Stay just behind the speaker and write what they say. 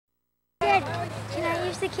Good. Can I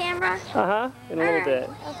use the camera? In a little bit.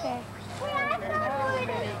 Okay.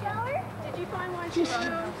 Did you find one? Can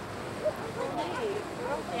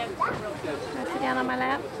I sit down on my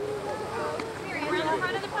lap? Around the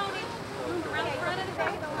front of the pony. Around the front of the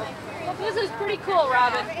pony. Well, this is pretty cool,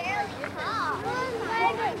 Robin.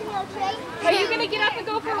 Are you going to get up and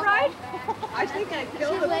go for a ride? I think I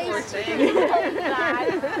killed him before saying it.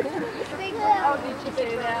 Oh, did you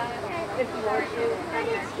say that? If you want to.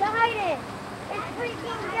 It's guided. It's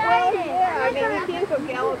freaking Well, guided. yeah, I mean, you can't go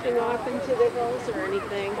galloping off into the hills or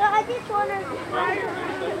anything. So I just want to...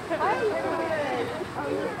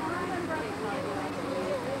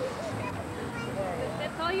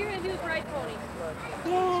 That's all you're going to do is ride ponies.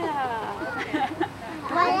 Yeah.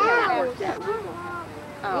 Wow.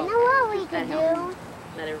 You know what we can do?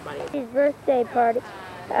 Not everybody. His birthday party.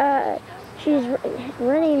 She's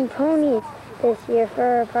running ponies this year for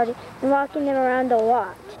her party and walking them around the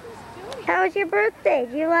lot. How was your birthday?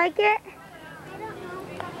 Do you like it?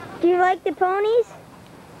 Do you like the ponies?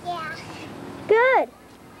 Yeah. Good.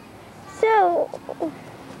 So,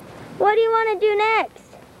 what do you want to do next?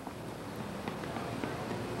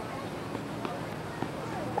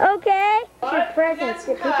 Okay. Your presents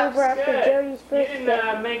that people brought for Jody's birthday. You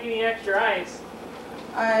didn't make any extra ice.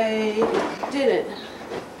 I didn't.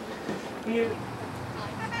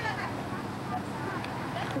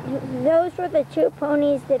 Those were the 2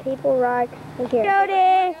 ponies that people ride here.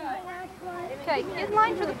 Jody! Okay, get in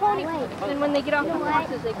line for the pony. And when they get off the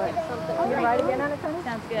horses, they get something. You ride again on it, Tony?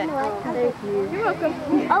 Sounds good. Thank you. You're welcome.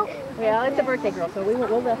 Oh. Well, it's a birthday girl, so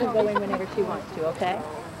we'll let her go in whenever she wants to, okay?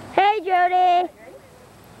 Hey, Jody.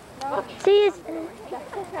 See you.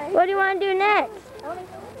 What do you want to do next?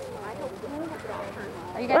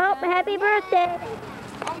 Well, happy birthday.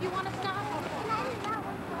 Oh, you want to stop?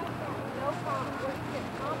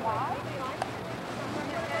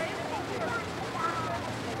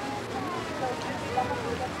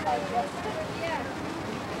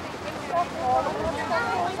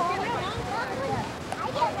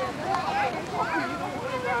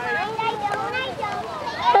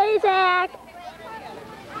 Hey, Zach.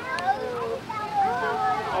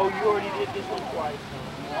 Oh, you already did this one twice.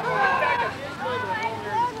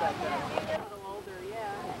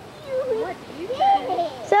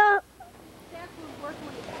 So,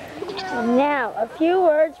 now a few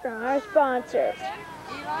words from our sponsors.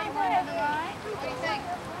 Come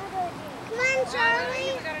on,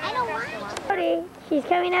 Charlie. I don't want it. Jody, she's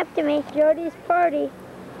coming up to me. Jody's party.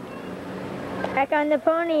 Back on the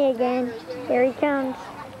pony again. Here he comes.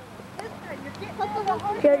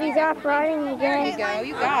 Jody's off riding again. There you go.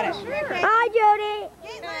 You got it. Hi, Jody.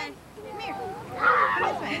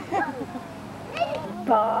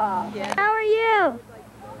 Bob. How are you?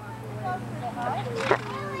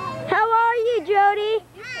 How are you, Jody?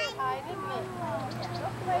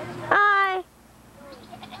 Hi.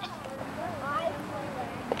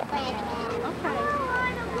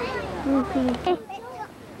 Okay.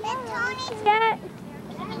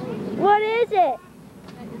 What is it?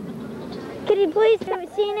 Could you please have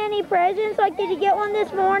seen any presents? Like, did you get one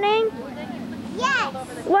this morning? Yes.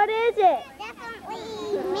 What is it? Definitely.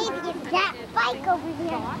 Maybe it's that bike over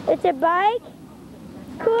here. It's a bike?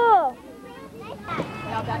 Cool.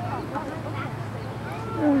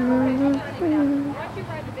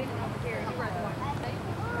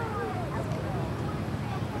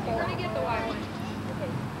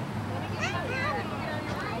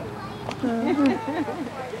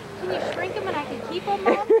 Can you shrink them and I can keep them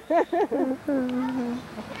all?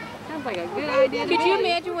 Sounds like a good idea. Could you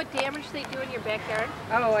imagine what damage they do in your backyard?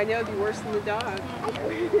 Oh, I know. It'd be worse than the dog.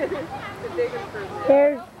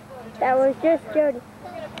 That was just Jody.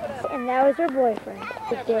 And that was her boyfriend.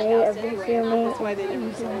 The day of resuming That's why they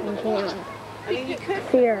never saw and it. came. I mean, you could.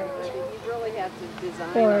 Fear. You really have to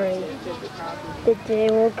design Worry. it to fit the problem. The day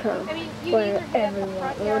will come I mean, you where either have a everyone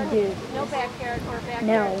front will yard, do. no backyard, or a backyard.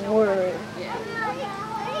 Now no worry. Yeah.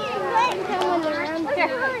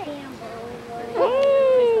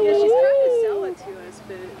 Yeah, she's trying to sell it to us,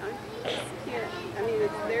 but I can't. I mean,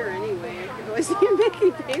 it's there anyway. I could always see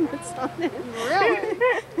making payments on it. Really?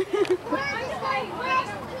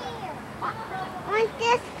 Want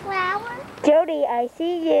this flower? Jody, I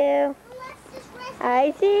see you.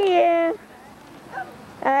 I see you.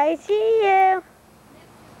 I see you.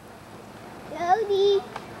 Jody.